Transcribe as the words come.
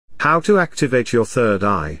How to Activate Your Third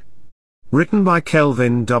Eye. Written by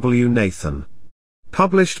Kelvin W. Nathan.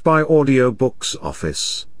 Published by Audiobooks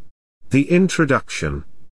Office. The Introduction.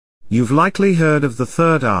 You've likely heard of the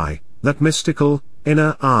third eye, that mystical,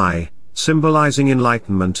 inner eye, symbolizing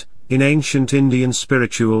enlightenment, in ancient Indian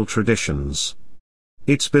spiritual traditions.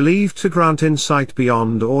 It's believed to grant insight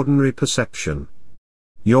beyond ordinary perception.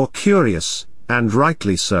 You're curious, and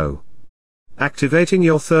rightly so. Activating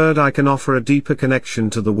your third eye can offer a deeper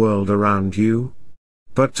connection to the world around you.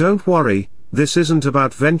 But don't worry, this isn't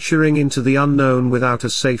about venturing into the unknown without a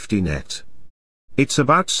safety net. It's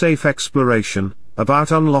about safe exploration,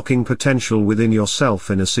 about unlocking potential within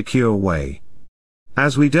yourself in a secure way.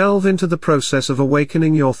 As we delve into the process of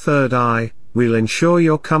awakening your third eye, we'll ensure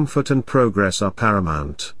your comfort and progress are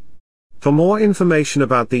paramount. For more information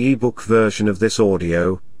about the ebook version of this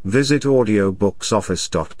audio, visit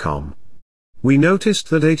audiobooksoffice.com. We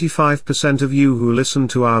noticed that 85% of you who listen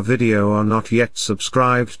to our video are not yet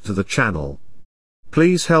subscribed to the channel.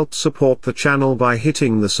 Please help support the channel by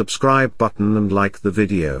hitting the subscribe button and like the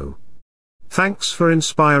video. Thanks for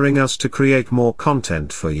inspiring us to create more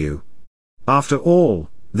content for you. After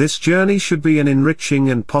all, this journey should be an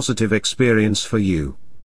enriching and positive experience for you.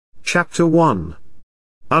 Chapter 1.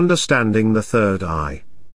 Understanding the Third Eye.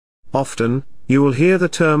 Often, you will hear the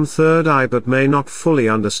term third eye but may not fully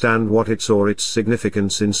understand what its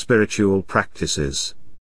significance in spiritual practices.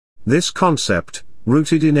 This concept,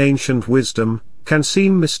 rooted in ancient wisdom, can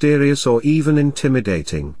seem mysterious or even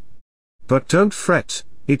intimidating. But don't fret,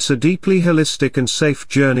 it's a deeply holistic and safe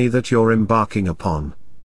journey that you're embarking upon.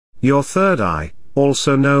 Your third eye,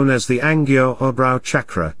 also known as the Angya or brow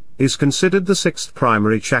chakra, is considered the sixth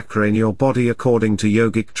primary chakra in your body according to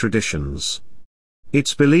yogic traditions.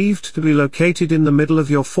 It's believed to be located in the middle of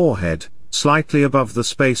your forehead, slightly above the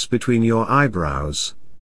space between your eyebrows.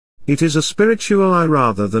 It is a spiritual eye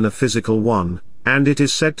rather than a physical one, and it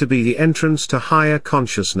is said to be the entrance to higher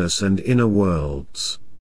consciousness and inner worlds.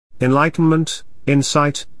 Enlightenment,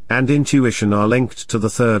 insight, and intuition are linked to the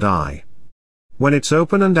third eye. When it's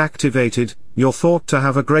open and activated, you're thought to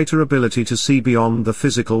have a greater ability to see beyond the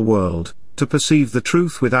physical world, to perceive the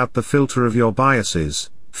truth without the filter of your biases,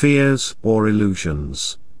 fears, or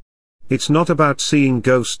illusions. It's not about seeing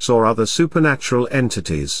ghosts or other supernatural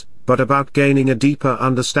entities, but about gaining a deeper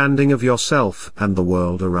understanding of yourself and the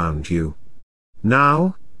world around you.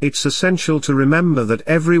 Now, it's essential to remember that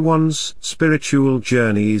everyone's spiritual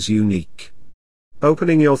journey is unique.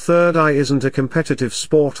 Opening your third eye isn't a competitive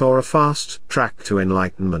sport or a fast track to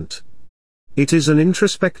enlightenment. It is an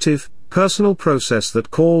introspective, personal process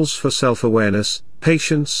that calls for self-awareness,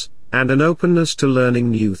 patience, and an openness to learning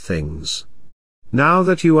new things. Now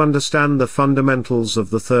that you understand the fundamentals of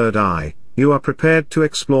the third eye, you are prepared to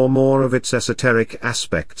explore more of its esoteric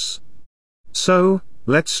aspects. So,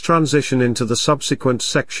 let's transition into the subsequent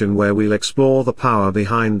section where we'll explore the power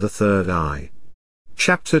behind the third eye.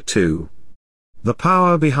 Chapter 2. The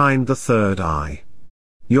power behind the third eye.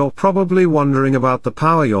 You're probably wondering about the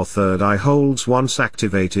power your third eye holds once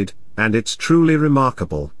activated, and it's truly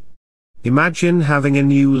remarkable. Imagine having a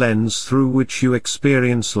new lens through which you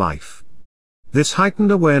experience life. This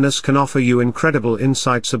heightened awareness can offer you incredible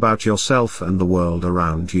insights about yourself and the world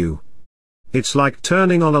around you. It's like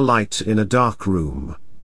turning on a light in a dark room.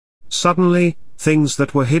 Suddenly, things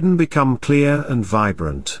that were hidden become clear and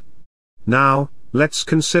vibrant. Now, let's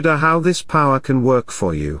consider how this power can work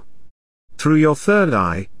for you. Through your third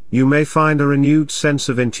eye, you may find a renewed sense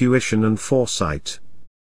of intuition and foresight.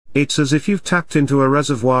 It's as if you've tapped into a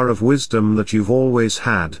reservoir of wisdom that you've always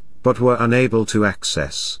had, but were unable to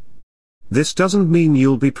access. This doesn't mean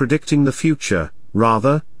you'll be predicting the future,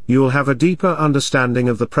 rather, you'll have a deeper understanding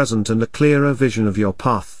of the present and a clearer vision of your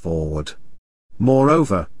path forward.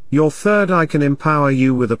 Moreover, your third eye can empower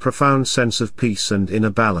you with a profound sense of peace and inner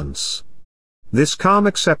balance. This calm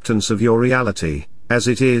acceptance of your reality, as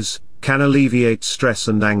it is, can alleviate stress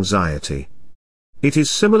and anxiety. It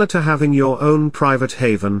is similar to having your own private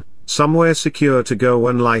haven, somewhere secure to go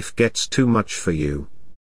when life gets too much for you.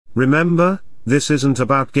 Remember, this isn't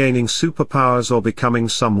about gaining superpowers or becoming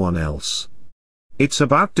someone else. It's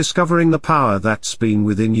about discovering the power that's been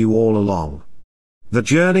within you all along. The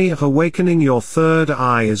journey of awakening your third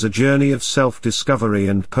eye is a journey of self-discovery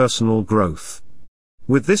and personal growth.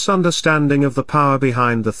 With this understanding of the power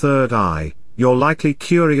behind the third eye, you're likely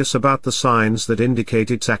curious about the signs that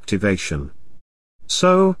indicate its activation.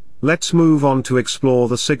 So, let's move on to explore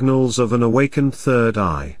the signals of an awakened third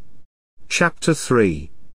eye. Chapter 3.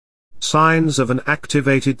 Signs of an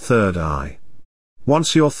activated third eye.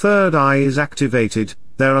 Once your third eye is activated,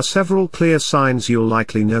 there are several clear signs you'll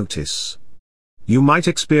likely notice. You might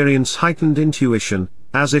experience heightened intuition,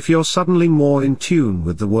 as if you're suddenly more in tune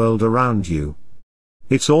with the world around you.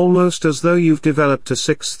 It's almost as though you've developed a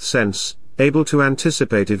sixth sense, able to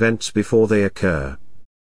anticipate events before they occur.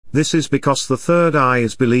 This is because the third eye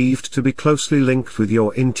is believed to be closely linked with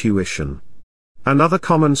your intuition. Another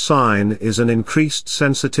common sign is an increased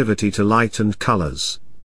sensitivity to light and colors.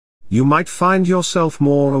 You might find yourself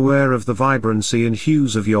more aware of the vibrancy and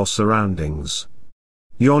hues of your surroundings.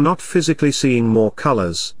 You're not physically seeing more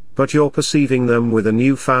colors, but you're perceiving them with a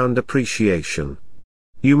newfound appreciation.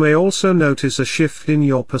 You may also notice a shift in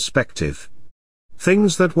your perspective.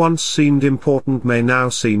 Things that once seemed important may now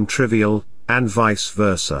seem trivial, and vice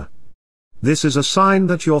versa. This is a sign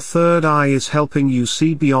that your third eye is helping you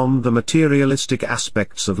see beyond the materialistic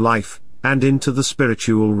aspects of life, and into the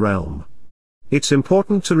spiritual realm. It's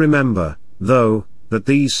important to remember, though, that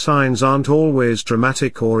these signs aren't always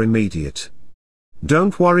dramatic or immediate.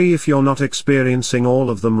 Don't worry if you're not experiencing all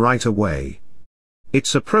of them right away.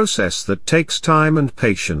 It's a process that takes time and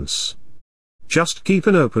patience. Just keep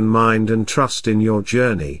an open mind and trust in your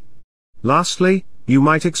journey. Lastly, you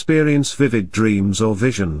might experience vivid dreams or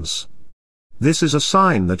visions. This is a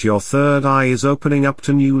sign that your third eye is opening up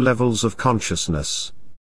to new levels of consciousness.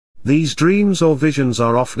 These dreams or visions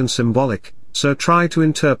are often symbolic, so try to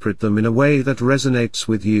interpret them in a way that resonates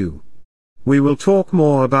with you. We will talk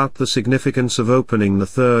more about the significance of opening the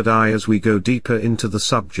third eye as we go deeper into the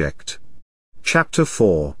subject. Chapter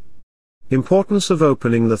 4. Importance of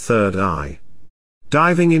opening the third eye.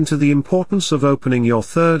 Diving into the importance of opening your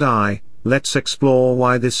third eye, let's explore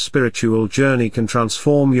why this spiritual journey can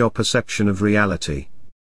transform your perception of reality.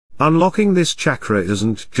 Unlocking this chakra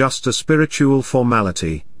isn't just a spiritual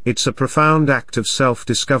formality, it's a profound act of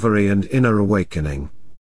self-discovery and inner awakening.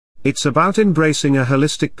 It's about embracing a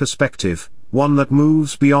holistic perspective, one that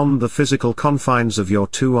moves beyond the physical confines of your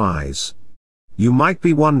two eyes. You might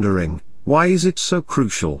be wondering, why is it so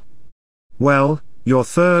crucial? Well, your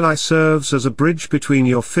third eye serves as a bridge between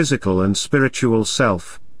your physical and spiritual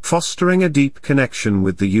self, fostering a deep connection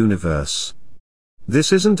with the universe.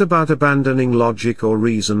 This isn't about abandoning logic or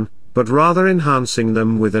reason, but rather enhancing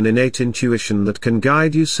them with an innate intuition that can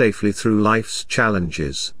guide you safely through life's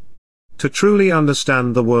challenges. To truly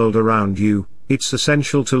understand the world around you, it's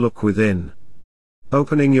essential to look within.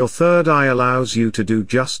 Opening your third eye allows you to do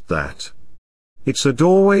just that. It's a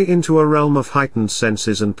doorway into a realm of heightened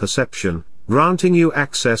senses and perception, granting you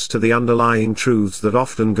access to the underlying truths that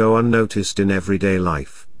often go unnoticed in everyday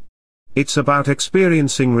life. It's about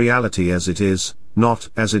experiencing reality as it is, not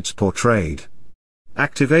as it's portrayed.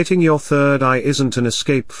 Activating your third eye isn't an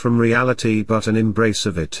escape from reality but an embrace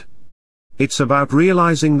of it. It's about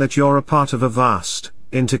realizing that you're a part of a vast,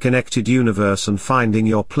 interconnected universe and finding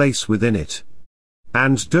your place within it.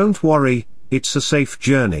 And don't worry, it's a safe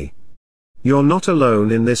journey. You're not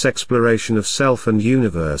alone in this exploration of self and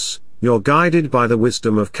universe, you're guided by the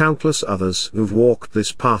wisdom of countless others who've walked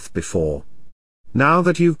this path before. Now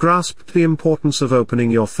that you've grasped the importance of opening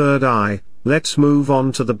your third eye, let's move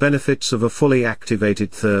on to the benefits of a fully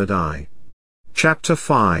activated third eye. Chapter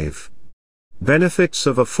 5. Benefits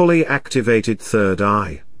of a fully activated third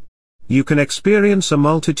eye. You can experience a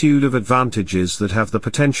multitude of advantages that have the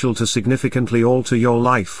potential to significantly alter your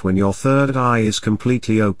life when your third eye is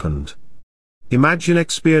completely opened. Imagine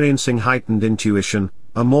experiencing heightened intuition,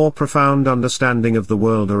 a more profound understanding of the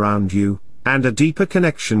world around you, and a deeper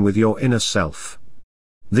connection with your inner self.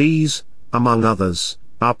 These, among others,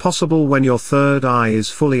 are possible when your third eye is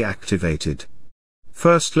fully activated.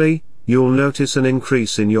 Firstly, you'll notice an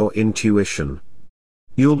increase in your intuition.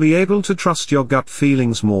 You'll be able to trust your gut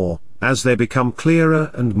feelings more, as they become clearer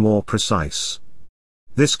and more precise.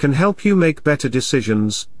 This can help you make better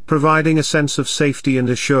decisions, providing a sense of safety and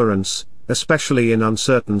assurance, especially in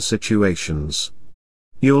uncertain situations.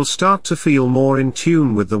 You'll start to feel more in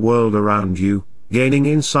tune with the world around you, gaining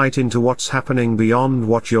insight into what's happening beyond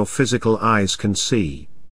what your physical eyes can see.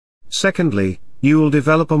 Secondly, you'll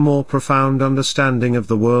develop a more profound understanding of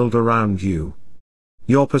the world around you.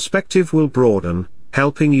 Your perspective will broaden,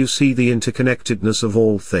 helping you see the interconnectedness of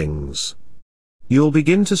all things. You'll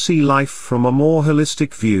begin to see life from a more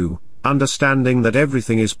holistic view, understanding that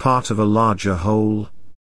everything is part of a larger whole.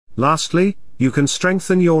 Lastly, you can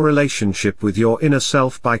strengthen your relationship with your inner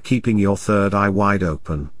self by keeping your third eye wide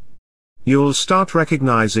open. You'll start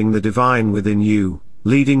recognizing the divine within you,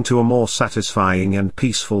 leading to a more satisfying and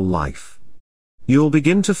peaceful life. You'll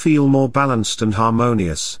begin to feel more balanced and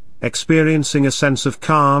harmonious, experiencing a sense of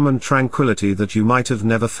calm and tranquility that you might have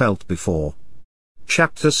never felt before.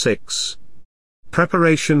 Chapter 6.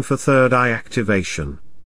 Preparation for third eye activation.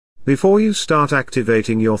 Before you start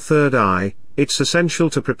activating your third eye, it's essential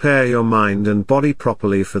to prepare your mind and body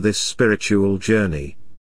properly for this spiritual journey.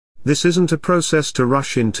 This isn't a process to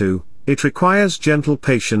rush into, it requires gentle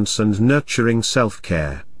patience and nurturing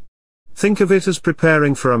self-care. Think of it as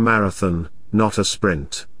preparing for a marathon, not a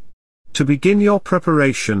sprint. To begin your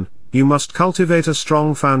preparation, you must cultivate a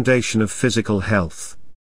strong foundation of physical health.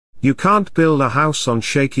 You can't build a house on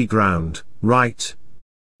shaky ground, right?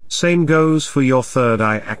 Same goes for your third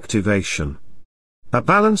eye activation. A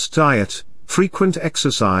balanced diet, frequent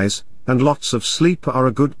exercise, and lots of sleep are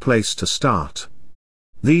a good place to start.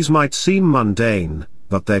 These might seem mundane,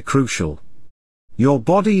 but they're crucial. Your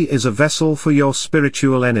body is a vessel for your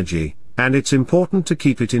spiritual energy, and it's important to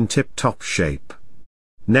keep it in tip-top shape.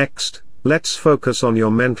 Next, let's focus on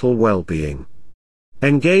your mental well-being.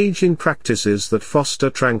 Engage in practices that foster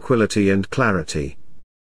tranquility and clarity.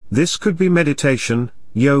 This could be meditation,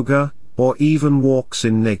 yoga, or even walks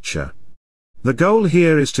in nature. The goal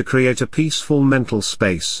here is to create a peaceful mental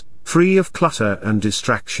space, free of clutter and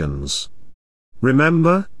distractions.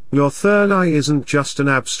 Remember, your third eye isn't just an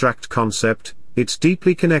abstract concept, it's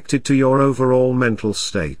deeply connected to your overall mental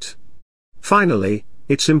state. Finally,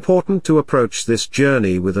 it's important to approach this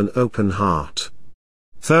journey with an open heart.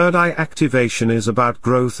 Third eye activation is about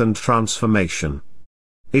growth and transformation.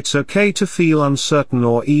 It's okay to feel uncertain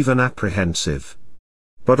or even apprehensive.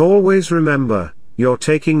 But always remember, you're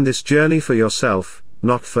taking this journey for yourself,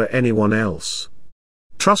 not for anyone else.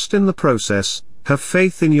 Trust in the process, have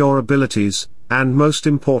faith in your abilities, and most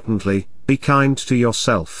importantly, be kind to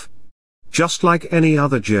yourself. Just like any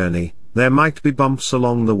other journey, there might be bumps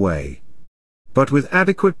along the way. But with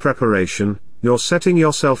adequate preparation, you're setting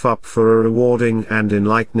yourself up for a rewarding and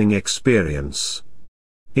enlightening experience.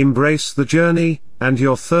 Embrace the journey, and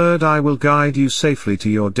your third eye will guide you safely to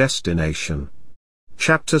your destination.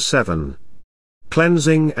 Chapter 7.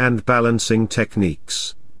 Cleansing and Balancing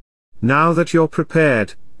Techniques. Now that you're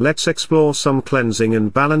prepared, let's explore some cleansing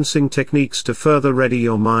and balancing techniques to further ready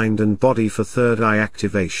your mind and body for third eye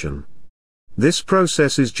activation. This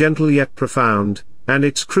process is gentle yet profound, and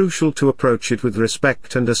it's crucial to approach it with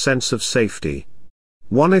respect and a sense of safety.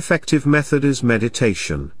 One effective method is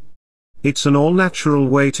meditation. It's an all-natural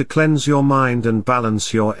way to cleanse your mind and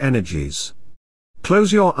balance your energies.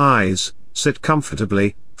 Close your eyes, sit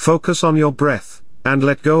comfortably, focus on your breath, and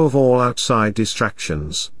let go of all outside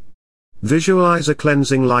distractions. Visualize a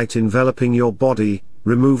cleansing light enveloping your body,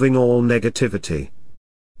 removing all negativity.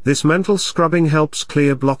 This mental scrubbing helps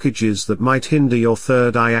clear blockages that might hinder your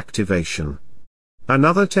third eye activation.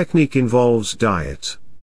 Another technique involves diet.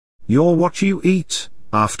 You're what you eat,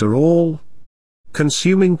 after all.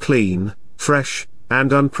 Consuming clean, fresh,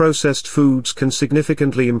 and unprocessed foods can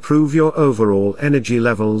significantly improve your overall energy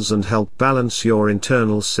levels and help balance your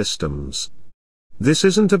internal systems. This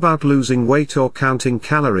isn't about losing weight or counting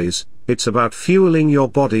calories, it's about fueling your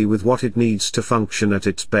body with what it needs to function at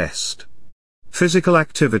its best. Physical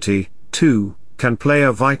activity, too, can play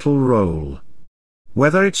a vital role.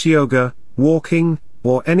 Whether it's yoga, walking,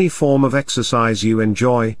 or any form of exercise you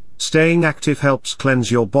enjoy, staying active helps cleanse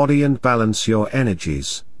your body and balance your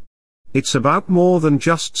energies. It's about more than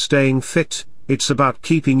just staying fit, it's about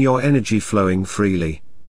keeping your energy flowing freely.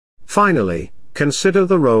 Finally, consider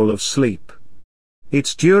the role of sleep.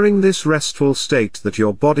 It's during this restful state that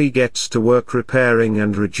your body gets to work repairing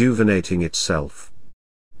and rejuvenating itself.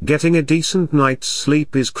 Getting a decent night's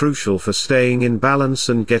sleep is crucial for staying in balance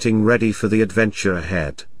and getting ready for the adventure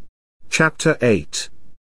ahead. Chapter 8.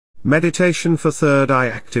 Meditation for Third Eye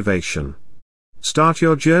Activation. Start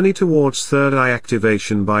your journey towards third eye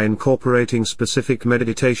activation by incorporating specific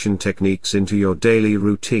meditation techniques into your daily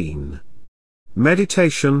routine.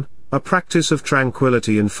 Meditation, a practice of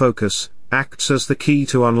tranquility and focus, acts as the key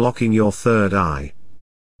to unlocking your third eye.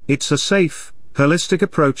 It's a safe, holistic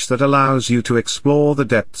approach that allows you to explore the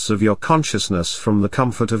depths of your consciousness from the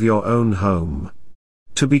comfort of your own home.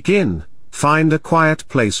 To begin, find a quiet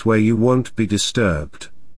place where you won't be disturbed.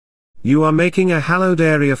 You are making a hallowed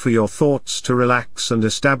area for your thoughts to relax and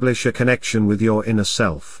establish a connection with your inner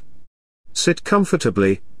self. Sit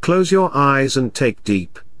comfortably, close your eyes and take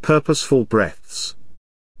deep, purposeful breaths.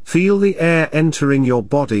 Feel the air entering your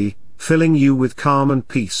body, filling you with calm and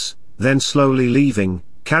peace, then slowly leaving,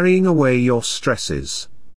 carrying away your stresses.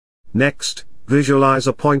 Next, visualize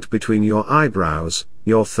a point between your eyebrows,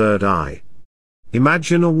 your third eye.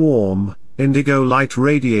 Imagine a warm, indigo light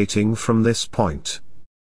radiating from this point.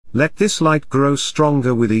 Let this light grow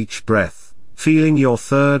stronger with each breath, feeling your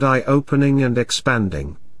third eye opening and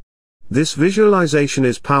expanding. This visualization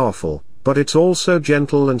is powerful, but it's also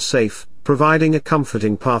gentle and safe, providing a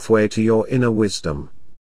comforting pathway to your inner wisdom.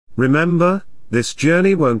 Remember, this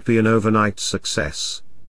journey won't be an overnight success.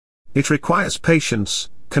 It requires patience,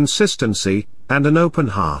 consistency, and an open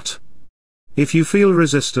heart. If you feel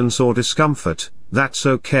resistance or discomfort, that's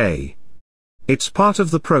okay. It's part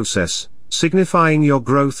of the process, signifying your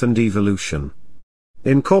growth and evolution.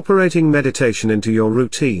 Incorporating meditation into your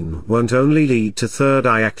routine won't only lead to third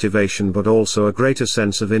eye activation but also a greater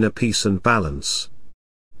sense of inner peace and balance.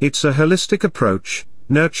 It's a holistic approach,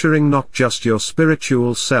 nurturing not just your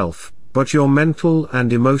spiritual self, but your mental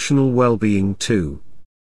and emotional well-being too.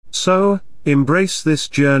 So, embrace this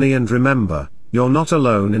journey and remember, you're not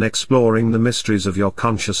alone in exploring the mysteries of your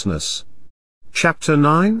consciousness. Chapter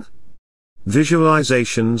 9?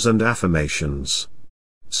 Visualizations and Affirmations.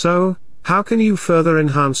 So, how can you further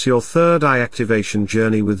enhance your third eye activation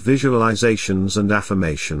journey with visualizations and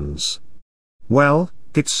affirmations? Well,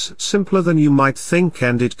 it's simpler than you might think,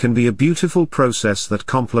 and it can be a beautiful process that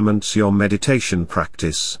complements your meditation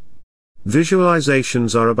practice.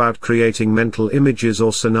 Visualizations are about creating mental images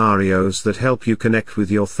or scenarios that help you connect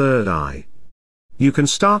with your third eye. You can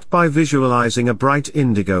start by visualizing a bright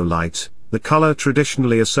indigo light, the color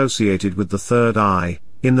traditionally associated with the third eye,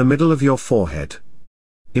 in the middle of your forehead.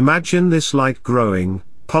 Imagine this light growing,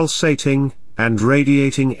 pulsating, and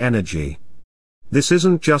radiating energy. This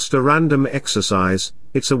isn't just a random exercise,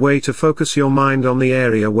 it's a way to focus your mind on the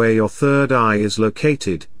area where your third eye is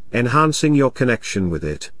located, enhancing your connection with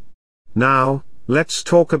it. Now, let's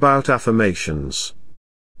talk about affirmations.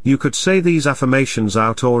 You could say these affirmations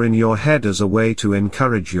out or in your head as a way to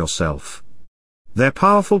encourage yourself. They're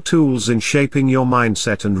powerful tools in shaping your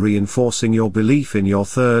mindset and reinforcing your belief in your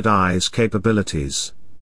third eye's capabilities.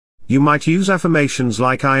 You might use affirmations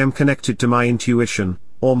like "I am connected to my intuition,"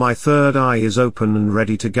 or "My third eye is open and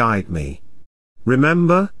ready to guide me."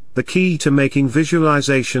 Remember, the key to making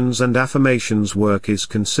visualizations and affirmations work is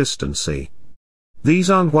consistency. These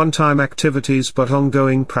aren't one-time activities but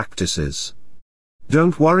ongoing practices.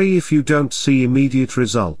 Don't worry if you don't see immediate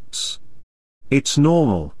results. It's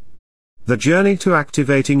normal. The journey to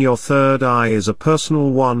activating your third eye is a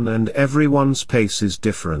personal one, and everyone's pace is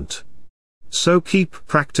different. So keep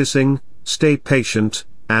practicing, stay patient,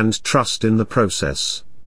 and trust in the process.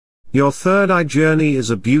 Your third eye journey is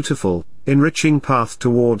a beautiful, enriching path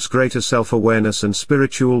towards greater self-awareness and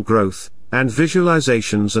spiritual growth, and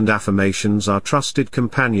visualizations and affirmations are trusted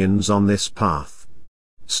companions on this path.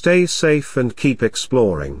 Stay safe and keep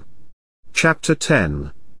exploring. Chapter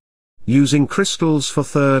 10. Using crystals for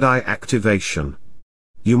third eye activation.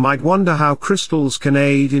 You might wonder how crystals can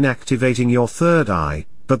aid in activating your third eye,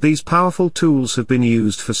 but these powerful tools have been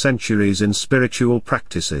used for centuries in spiritual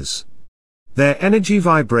practices. Their energy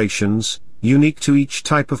vibrations, unique to each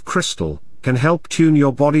type of crystal, can help tune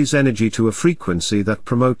your body's energy to a frequency that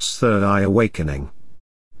promotes third eye awakening.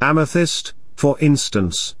 Amethyst, for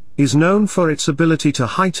instance, is known for its ability to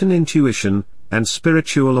heighten intuition and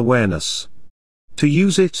spiritual awareness. To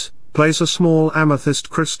use it, place a small amethyst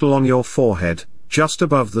crystal on your forehead, just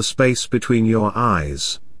above the space between your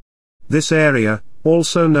eyes. This area,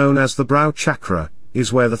 also known as the brow chakra,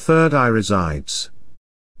 is where the third eye resides.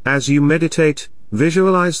 As you meditate,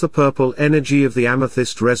 visualize the purple energy of the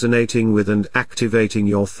amethyst resonating with and activating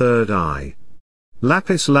your third eye.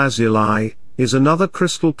 Lapis lazuli is another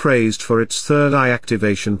crystal praised for its third eye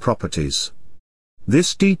activation properties.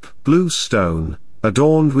 This deep blue stone,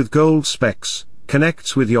 adorned with gold specks,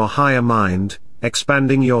 connects with your higher mind,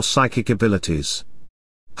 expanding your psychic abilities.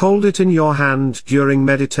 Hold it in your hand during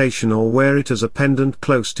meditation or wear it as a pendant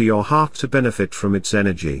close to your heart to benefit from its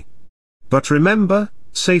energy. But remember,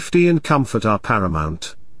 safety and comfort are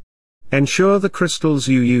paramount. Ensure the crystals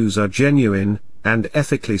you use are genuine and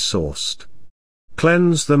ethically sourced.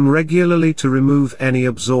 Cleanse them regularly to remove any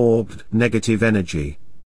absorbed negative energy.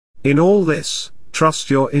 In all this, trust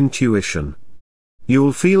your intuition.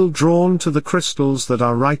 You'll feel drawn to the crystals that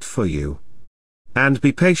are right for you. And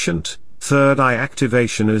be patient. Third eye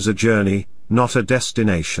activation is a journey, not a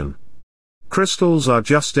destination. Crystals are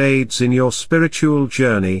just aids in your spiritual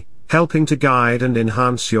journey, helping to guide and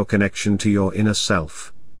enhance your connection to your inner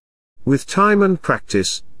self. With time and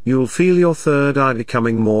practice, you'll feel your third eye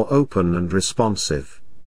becoming more open and responsive.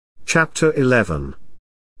 Chapter 11.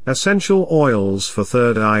 Essential oils for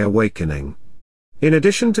third eye awakening. In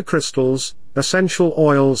addition to crystals, essential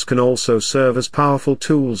oils can also serve as powerful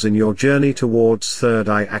tools in your journey towards third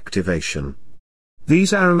eye activation.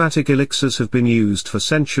 These aromatic elixirs have been used for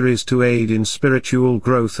centuries to aid in spiritual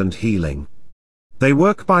growth and healing. They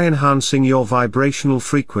work by enhancing your vibrational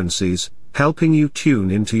frequencies, helping you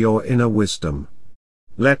tune into your inner wisdom.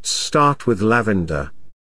 Let's start with lavender.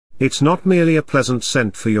 It's not merely a pleasant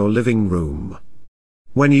scent for your living room.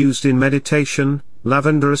 When used in meditation,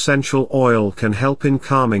 lavender essential oil can help in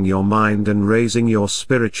calming your mind and raising your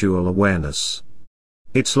spiritual awareness.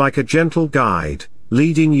 It's like a gentle guide,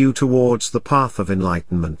 leading you towards the path of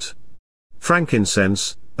enlightenment.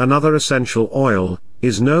 Frankincense, another essential oil,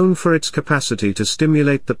 is known for its capacity to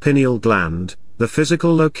stimulate the pineal gland, the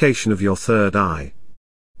physical location of your third eye.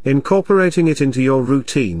 Incorporating it into your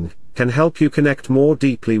routine can help you connect more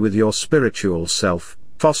deeply with your spiritual self,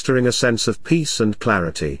 fostering a sense of peace and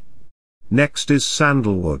clarity. Next is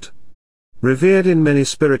sandalwood. Revered in many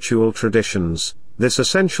spiritual traditions, this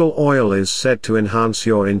essential oil is said to enhance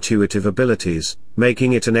your intuitive abilities,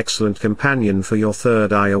 making it an excellent companion for your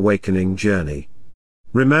third eye awakening journey.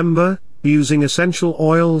 Remember, using essential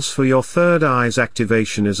oils for your third eye's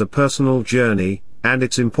activation is a personal journey, and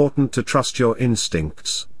it's important to trust your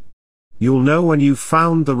instincts. You'll know when you've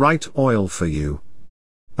found the right oil for you.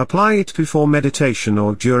 Apply it before meditation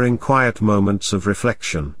or during quiet moments of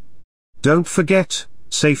reflection. Don't forget,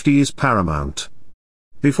 safety is paramount.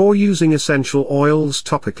 Before using essential oils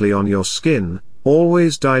topically on your skin,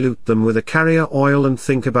 always dilute them with a carrier oil and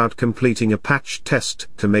think about completing a patch test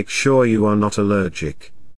to make sure you are not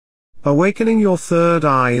allergic. Awakening your third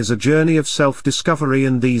eye is a journey of self-discovery,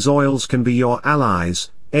 and these oils can be your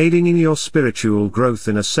allies, aiding in your spiritual growth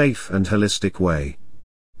in a safe and holistic way.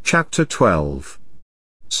 Chapter 12.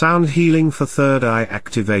 Sound Healing for Third Eye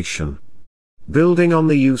Activation. Building on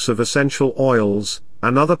the use of essential oils,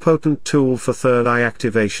 another potent tool for third eye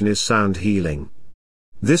activation is sound healing.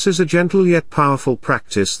 This is a gentle yet powerful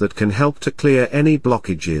practice that can help to clear any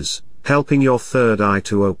blockages, helping your third eye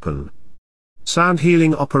to open. Sound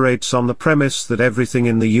healing operates on the premise that everything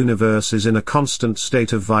in the universe is in a constant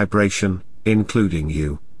state of vibration, including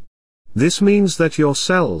you. This means that your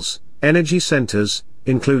cells, energy centers,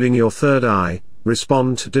 including your third eye,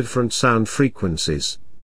 respond to different sound frequencies.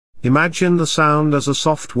 Imagine the sound as a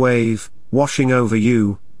soft wave, washing over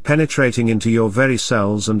you, penetrating into your very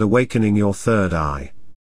cells and awakening your third eye.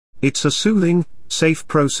 It's a soothing, safe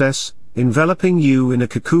process, enveloping you in a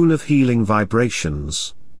cocoon of healing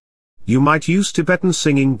vibrations. You might use Tibetan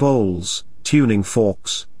singing bowls, tuning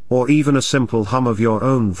forks, or even a simple hum of your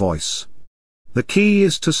own voice. The key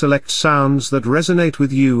is to select sounds that resonate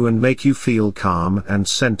with you and make you feel calm and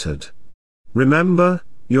centered. Remember,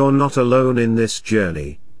 you're not alone in this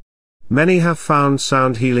journey. Many have found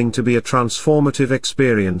sound healing to be a transformative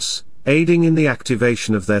experience, aiding in the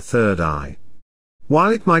activation of their third eye.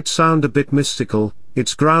 While it might sound a bit mystical,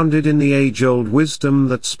 it's grounded in the age-old wisdom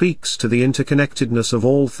that speaks to the interconnectedness of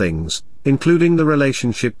all things, including the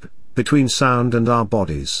relationship between sound and our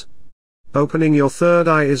bodies. Opening your third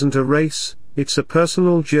eye isn't a race, it's a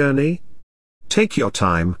personal journey. Take your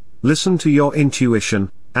time, listen to your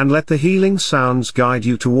intuition, and let the healing sounds guide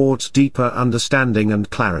you towards deeper understanding and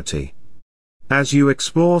clarity. As you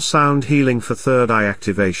explore sound healing for third eye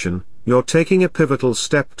activation, you're taking a pivotal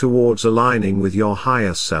step towards aligning with your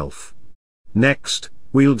higher self. Next,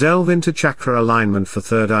 we'll delve into chakra alignment for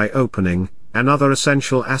third eye opening, another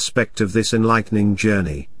essential aspect of this enlightening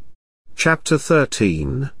journey. Chapter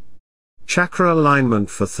 13. Chakra alignment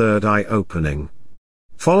for third eye opening.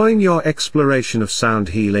 Following your exploration of sound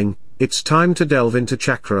healing, it's time to delve into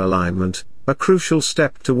chakra alignment, a crucial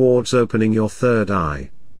step towards opening your third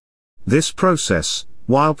eye. This process,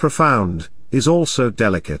 while profound, is also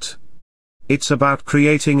delicate. It's about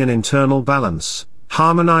creating an internal balance,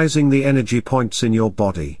 harmonizing the energy points in your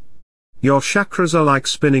body. Your chakras are like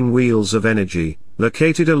spinning wheels of energy,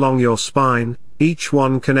 located along your spine, each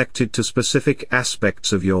one connected to specific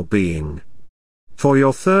aspects of your being. For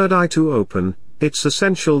your third eye to open, it's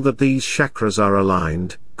essential that these chakras are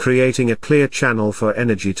aligned, creating a clear channel for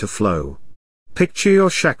energy to flow. Picture your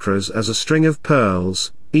chakras as a string of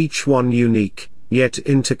pearls, each one unique, yet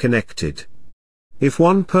interconnected. If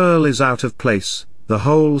one pearl is out of place, the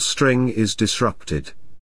whole string is disrupted.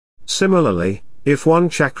 Similarly, if one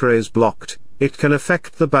chakra is blocked, it can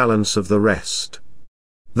affect the balance of the rest.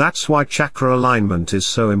 That's why chakra alignment is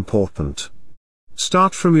so important.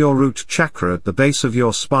 Start from your root chakra at the base of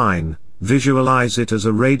your spine, visualize it as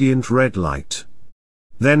a radiant red light.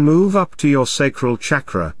 Then move up to your sacral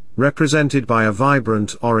chakra, represented by a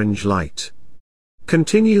vibrant orange light.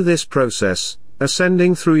 Continue this process,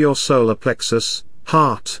 ascending through your solar plexus,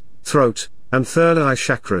 heart, throat, and third eye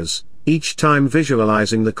chakras, each time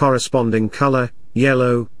visualizing the corresponding color,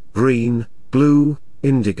 yellow, green, blue,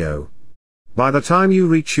 indigo. By the time you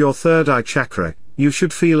reach your third eye chakra, you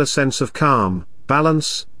should feel a sense of calm,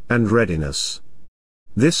 balance, and readiness.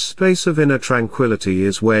 This space of inner tranquility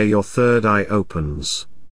is where your third eye opens.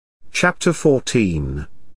 Chapter 14.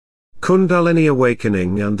 Kundalini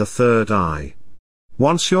Awakening and the Third Eye.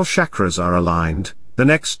 Once your chakras are aligned, the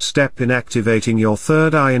next step in activating your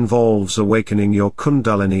third eye involves awakening your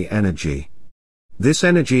Kundalini energy. This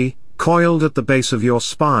energy, coiled at the base of your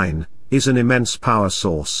spine, is an immense power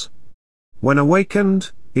source. When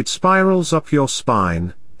awakened, it spirals up your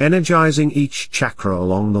spine, energizing each chakra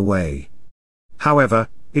along the way. However,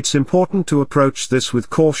 it's important to approach this with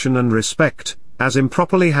caution and respect, as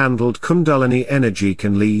improperly handled Kundalini energy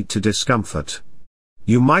can lead to discomfort.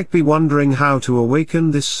 You might be wondering how to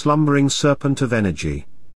awaken this slumbering serpent of energy.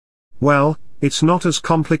 Well, it's not as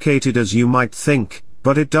complicated as you might think,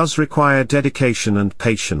 but it does require dedication and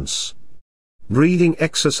patience. Breathing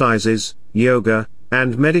exercises, yoga,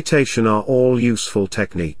 and meditation are all useful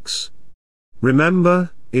techniques.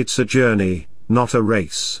 Remember, it's a journey, not a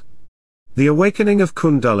race. The awakening of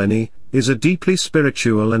Kundalini is a deeply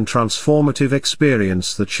spiritual and transformative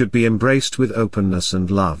experience that should be embraced with openness and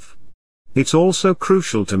love. It's also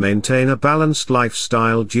crucial to maintain a balanced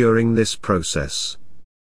lifestyle during this process.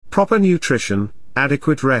 Proper nutrition,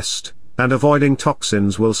 adequate rest, and avoiding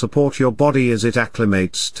toxins will support your body as it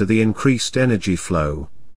acclimates to the increased energy flow.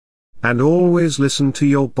 And always listen to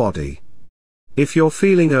your body. If you're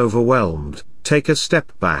feeling overwhelmed, take a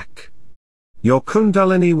step back. Your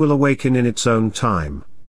Kundalini will awaken in its own time.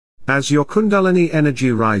 As your Kundalini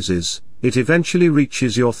energy rises, it eventually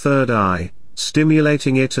reaches your third eye,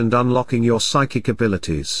 stimulating it and unlocking your psychic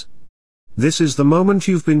abilities. This is the moment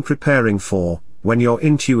you've been preparing for, when your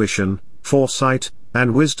intuition, foresight,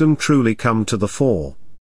 and wisdom truly come to the fore.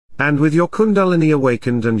 And with your Kundalini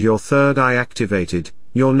awakened and your third eye activated,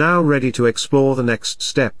 you're now ready to explore the next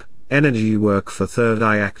step, energy work for third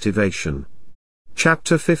eye activation.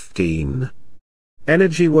 Chapter 15.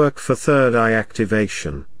 Energy work for third eye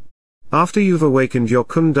activation. After you've awakened your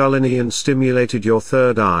Kundalini and stimulated your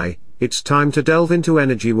third eye, it's time to delve into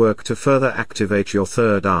energy work to further activate your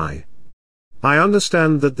third eye. I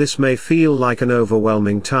understand that this may feel like an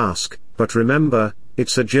overwhelming task, but remember,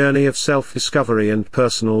 it's a journey of self-discovery and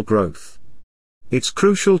personal growth. It's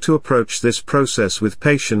crucial to approach this process with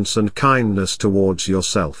patience and kindness towards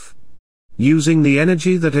yourself. Using the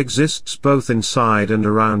energy that exists both inside and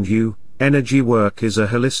around you, energy work is a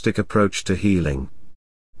holistic approach to healing.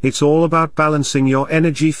 It's all about balancing your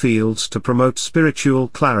energy fields to promote spiritual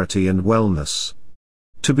clarity and wellness.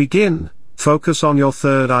 To begin, focus on your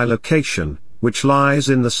third eye location, which lies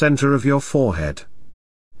in the center of your forehead.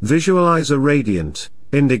 Visualize a radiant,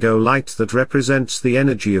 indigo light that represents the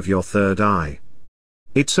energy of your third eye.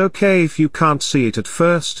 It's okay if you can't see it at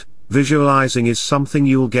first, visualizing is something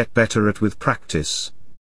you'll get better at with practice.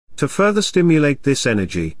 To further stimulate this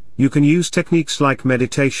energy, you can use techniques like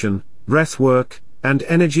meditation, breath work, and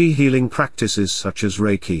energy healing practices such as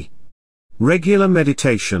Reiki. Regular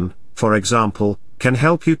meditation, for example, can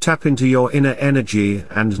help you tap into your inner energy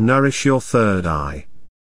and nourish your third eye.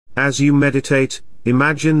 As you meditate,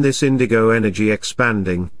 imagine this indigo energy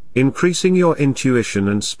expanding, increasing your intuition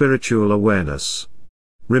and spiritual awareness.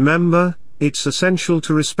 Remember, it's essential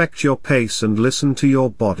to respect your pace and listen to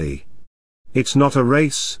your body. It's not a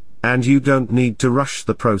race, and you don't need to rush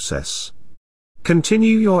the process.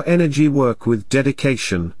 Continue your energy work with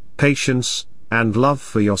dedication, patience, and love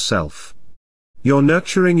for yourself. You're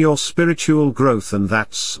nurturing your spiritual growth, and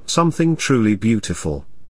that's something truly beautiful.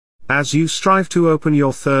 As you strive to open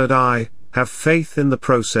your third eye, have faith in the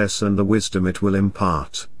process and the wisdom it will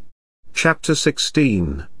impart. Chapter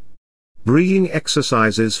 16. Breathing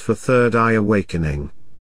exercises for third eye awakening.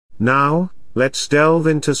 Now, let's delve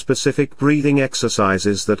into specific breathing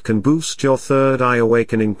exercises that can boost your third eye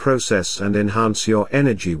awakening process and enhance your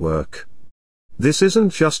energy work. This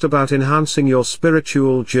isn't just about enhancing your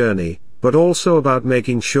spiritual journey, but also about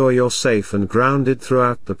making sure you're safe and grounded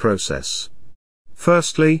throughout the process.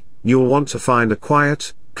 Firstly, you'll want to find a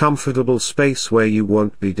quiet, comfortable space where you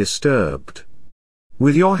won't be disturbed.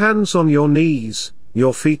 With your hands on your knees,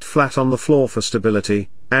 your feet flat on the floor for stability,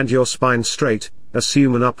 and your spine straight,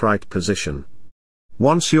 assume an upright position.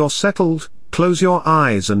 Once you're settled, close your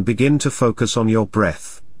eyes and begin to focus on your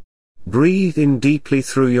breath. Breathe in deeply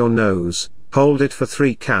through your nose, hold it for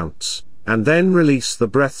 3 counts, and then release the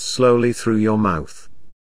breath slowly through your mouth.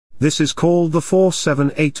 This is called the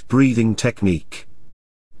 4-7-8 breathing technique.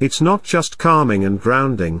 It's not just calming and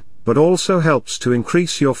grounding, but also helps to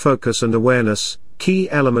increase your focus and awareness, key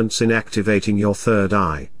elements in activating your third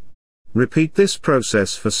eye. Repeat this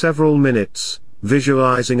process for several minutes,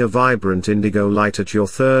 visualizing a vibrant indigo light at your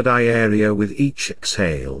third eye area with each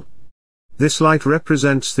exhale. This light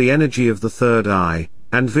represents the energy of the third eye,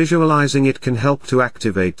 and visualizing it can help to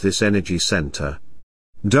activate this energy center.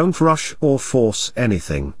 Don't rush or force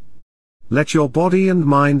anything. Let your body and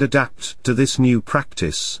mind adapt to this new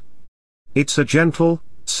practice. It's a gentle,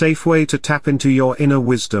 safe way to tap into your inner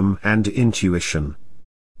wisdom and intuition.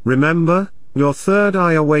 Remember, your third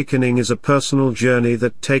eye awakening is a personal journey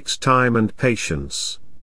that takes time and patience.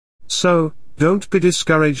 So, don't be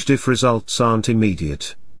discouraged if results aren't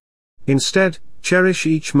immediate. Instead, cherish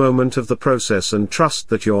each moment of the process and trust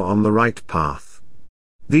that you're on the right path.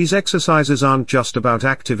 These exercises aren't just about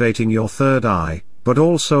activating your third eye, but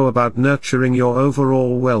also about nurturing your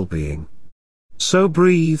overall well-being. So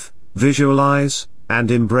breathe, visualize, and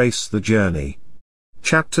embrace the journey.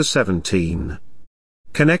 Chapter 17.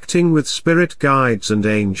 Connecting with Spirit Guides and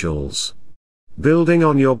Angels. Building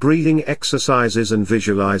on your breathing exercises and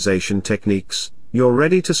visualization techniques, you're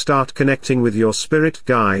ready to start connecting with your spirit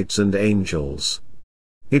guides and angels.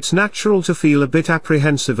 It's natural to feel a bit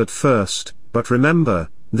apprehensive at first, but remember,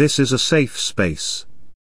 this is a safe space.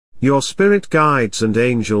 Your spirit guides and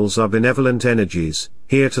angels are benevolent energies,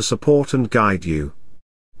 here to support and guide you.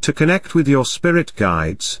 To connect with your spirit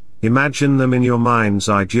guides, imagine them in your mind's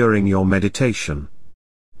eye during your meditation.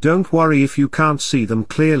 Don't worry if you can't see them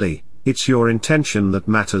clearly, it's your intention that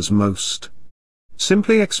matters most.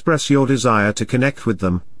 Simply express your desire to connect with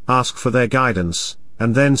them, ask for their guidance,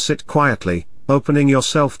 and then sit quietly, opening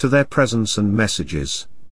yourself to their presence and messages.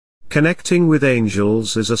 Connecting with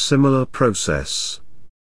angels is a similar process.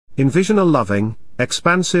 Envision a loving,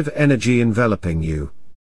 expansive energy enveloping you.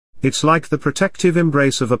 It's like the protective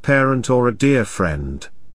embrace of a parent or a dear friend.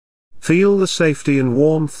 Feel the safety and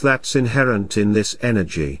warmth that's inherent in this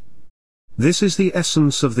energy. This is the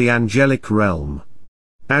essence of the angelic realm.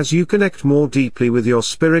 As you connect more deeply with your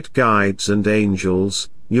spirit guides and angels,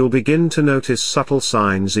 you'll begin to notice subtle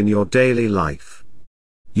signs in your daily life.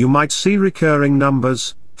 You might see recurring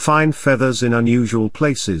numbers, find feathers in unusual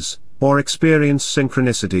places, or experience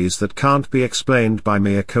synchronicities that can't be explained by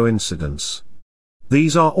mere coincidence.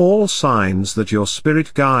 These are all signs that your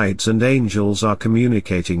spirit guides and angels are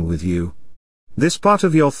communicating with you. This part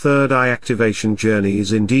of your third eye activation journey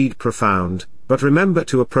is indeed profound, but remember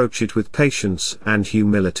to approach it with patience and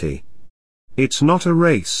humility. It's not a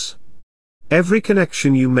race. Every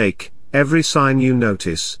connection you make, every sign you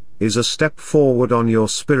notice, is a step forward on your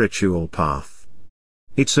spiritual path.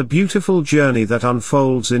 It's a beautiful journey that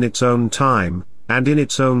unfolds in its own time, and in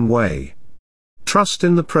its own way. Trust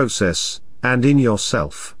in the process, and in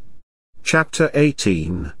yourself. Chapter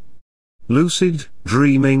 18. Lucid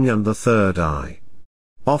Dreaming and the Third Eye.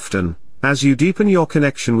 Often, as you deepen your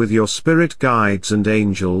connection with your spirit guides and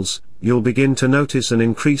angels, you'll begin to notice an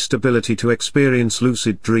increased ability to experience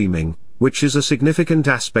lucid dreaming, which is a significant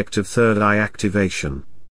aspect of third eye activation.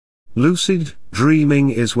 Lucid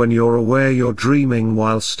dreaming is when you're aware you're dreaming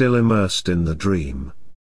while still immersed in the dream.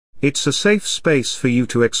 It's a safe space for you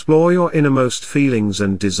to explore your innermost feelings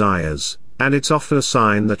and desires, and it's often a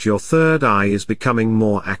sign that your third eye is becoming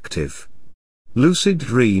more active. Lucid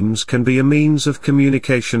dreams can be a means of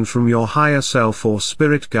communication from your higher self or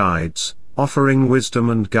spirit guides, offering wisdom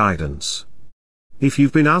and guidance. If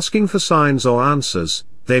you've been asking for signs or answers,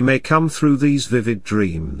 they may come through these vivid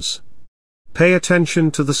dreams. Pay attention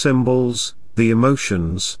to the symbols, the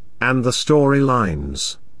emotions, and the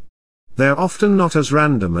storylines. They're often not as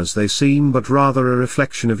random as they seem, but rather a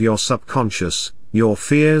reflection of your subconscious, your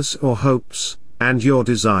fears or hopes, and your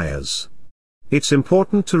desires. It's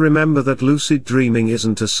important to remember that lucid dreaming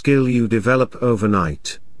isn't a skill you develop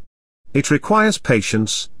overnight. It requires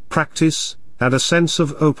patience, practice, and a sense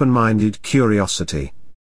of open-minded curiosity.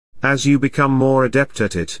 As you become more adept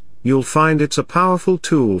at it, you'll find it's a powerful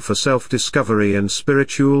tool for self-discovery and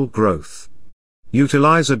spiritual growth.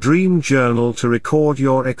 Utilize a dream journal to record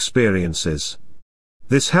your experiences.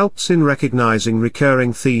 This helps in recognizing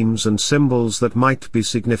recurring themes and symbols that might be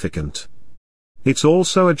significant. It's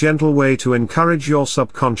also a gentle way to encourage your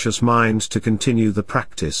subconscious mind to continue the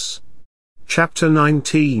practice. Chapter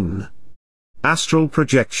 19. Astral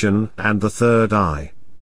Projection and the Third Eye.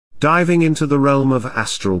 Diving into the realm of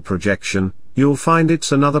astral projection, you'll find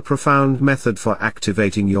it's another profound method for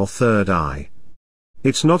activating your third eye.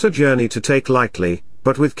 It's not a journey to take lightly,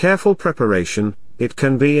 but with careful preparation, it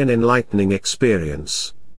can be an enlightening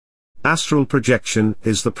experience. Astral projection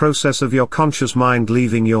is the process of your conscious mind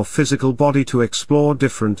leaving your physical body to explore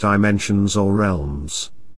different dimensions or realms.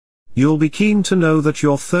 You'll be keen to know that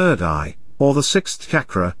your third eye, or the sixth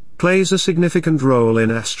chakra, plays a significant role in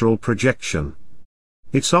astral projection.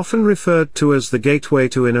 It's often referred to as the gateway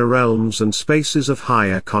to inner realms and spaces of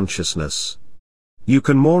higher consciousness. You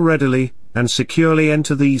can more readily and securely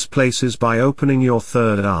enter these places by opening your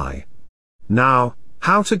third eye. Now,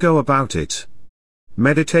 how to go about it?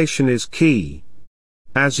 Meditation is key.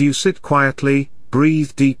 As you sit quietly,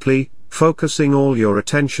 breathe deeply, focusing all your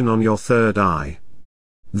attention on your third eye.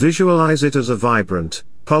 Visualize it as a vibrant,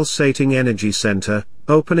 pulsating energy center,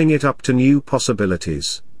 opening it up to new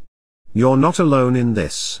possibilities. You're not alone in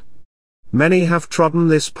this. Many have trodden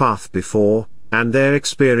this path before, and their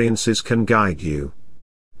experiences can guide you.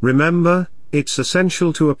 Remember, it's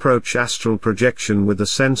essential to approach astral projection with a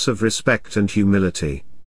sense of respect and humility.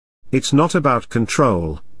 It's not about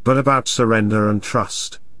control, but about surrender and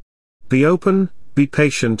trust. Be open, be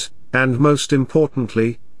patient, and most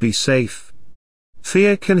importantly, be safe.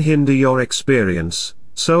 Fear can hinder your experience,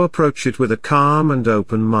 so approach it with a calm and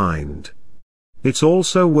open mind. It's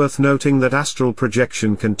also worth noting that astral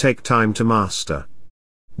projection can take time to master.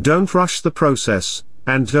 Don't rush the process,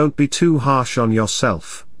 and don't be too harsh on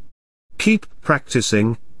yourself. Keep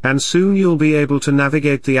practicing, and soon you'll be able to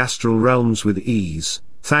navigate the astral realms with ease,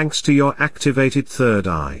 thanks to your activated third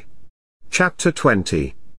eye. Chapter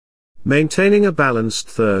 20. Maintaining a balanced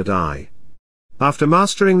third eye. After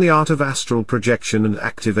mastering the art of astral projection and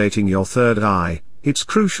activating your third eye, it's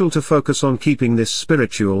crucial to focus on keeping this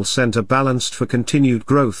spiritual center balanced for continued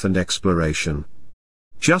growth and exploration.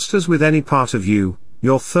 Just as with any part of you,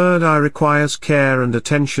 your third eye requires care and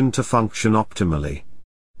attention to function optimally.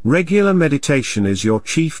 Regular meditation is your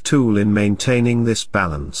chief tool in maintaining this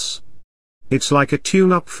balance. It's like a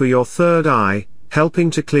tune-up for your third eye, helping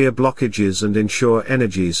to clear blockages and ensure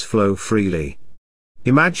energies flow freely.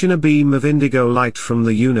 Imagine a beam of indigo light from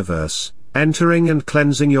the universe, entering and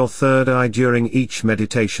cleansing your third eye during each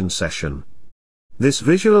meditation session. This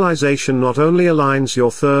visualization not only aligns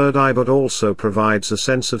your third eye but also provides a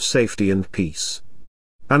sense of safety and peace.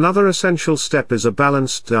 Another essential step is a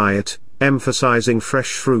balanced diet, emphasizing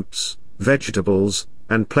fresh fruits, vegetables,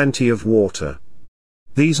 and plenty of water.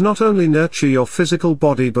 These not only nurture your physical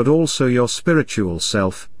body but also your spiritual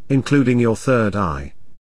self, including your third eye.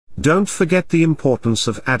 Don't forget the importance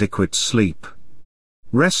of adequate sleep.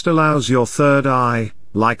 Rest allows your third eye,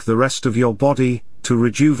 like the rest of your body, to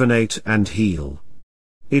rejuvenate and heal.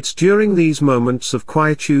 It's during these moments of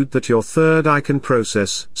quietude that your third eye can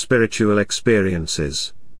process spiritual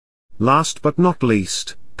experiences. Last but not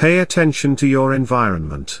least, pay attention to your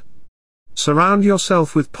environment. Surround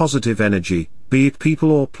yourself with positive energy, be it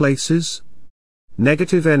people or places.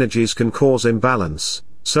 Negative energies can cause imbalance,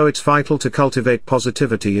 so it's vital to cultivate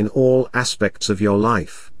positivity in all aspects of your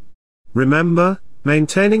life. Remember,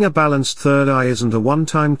 maintaining a balanced third eye isn't a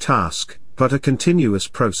one-time task, but a continuous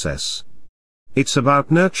process. It's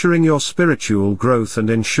about nurturing your spiritual growth and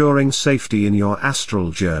ensuring safety in your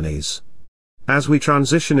astral journeys. As we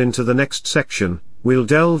transition into the next section, we'll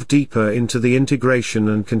delve deeper into the integration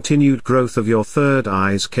and continued growth of your third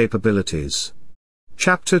eye's capabilities.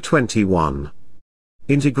 Chapter 21.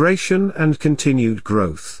 Integration and continued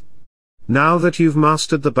growth. Now that you've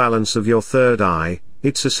mastered the balance of your third eye,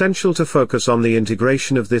 it's essential to focus on the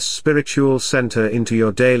integration of this spiritual center into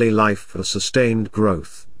your daily life for sustained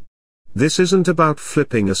growth. This isn't about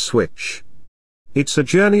flipping a switch. It's a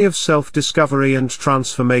journey of self-discovery and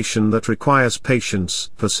transformation that requires patience,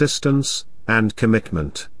 persistence, and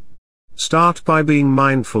commitment. Start by being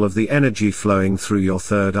mindful of the energy flowing through your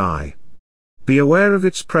third eye. Be aware of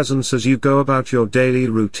its presence as you go about your daily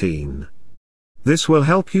routine. This will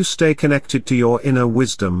help you stay connected to your inner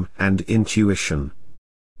wisdom and intuition.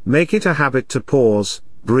 Make it a habit to pause,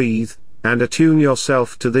 breathe, and attune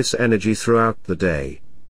yourself to this energy throughout the day.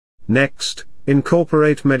 Next,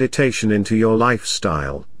 incorporate meditation into your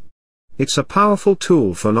lifestyle. It's a powerful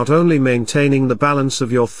tool for not only maintaining the balance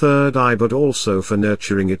of your third eye but also for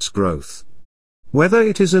nurturing its growth. Whether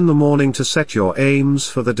it is in the morning to set your aims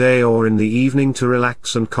for the day or in the evening to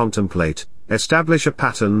relax and contemplate, establish a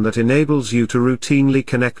pattern that enables you to routinely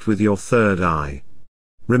connect with your third eye.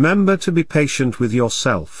 Remember to be patient with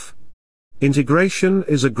yourself. Integration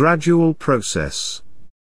is a gradual process.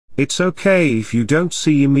 It's okay if you don't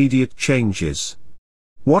see immediate changes.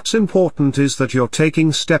 What's important is that you're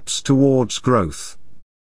taking steps towards growth.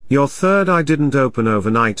 Your third eye didn't open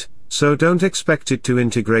overnight, so don't expect it to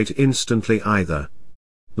integrate instantly either.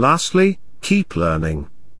 Lastly, keep learning.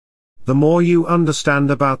 The more you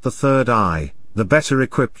understand about the third eye, the better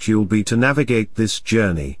equipped you'll be to navigate this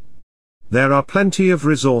journey. There are plenty of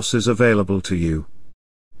resources available to you.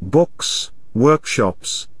 Books,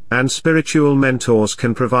 workshops, and spiritual mentors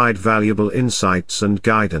can provide valuable insights and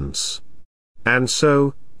guidance. And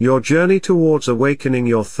so, your journey towards awakening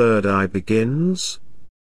your third eye begins?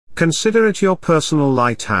 Consider it your personal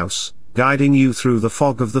lighthouse, guiding you through the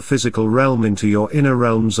fog of the physical realm into your inner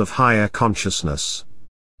realms of higher consciousness.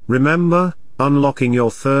 Remember, unlocking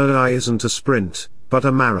your third eye isn't a sprint, but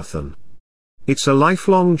a marathon. It's a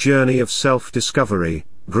lifelong journey of self-discovery,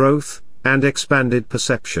 growth, and expanded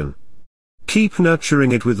perception. Keep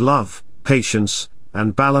nurturing it with love, patience,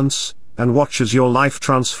 and balance, and watch as your life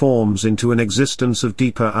transforms into an existence of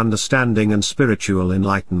deeper understanding and spiritual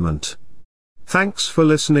enlightenment. Thanks for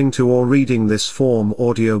listening to or reading this from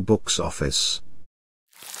Audiobooks Office.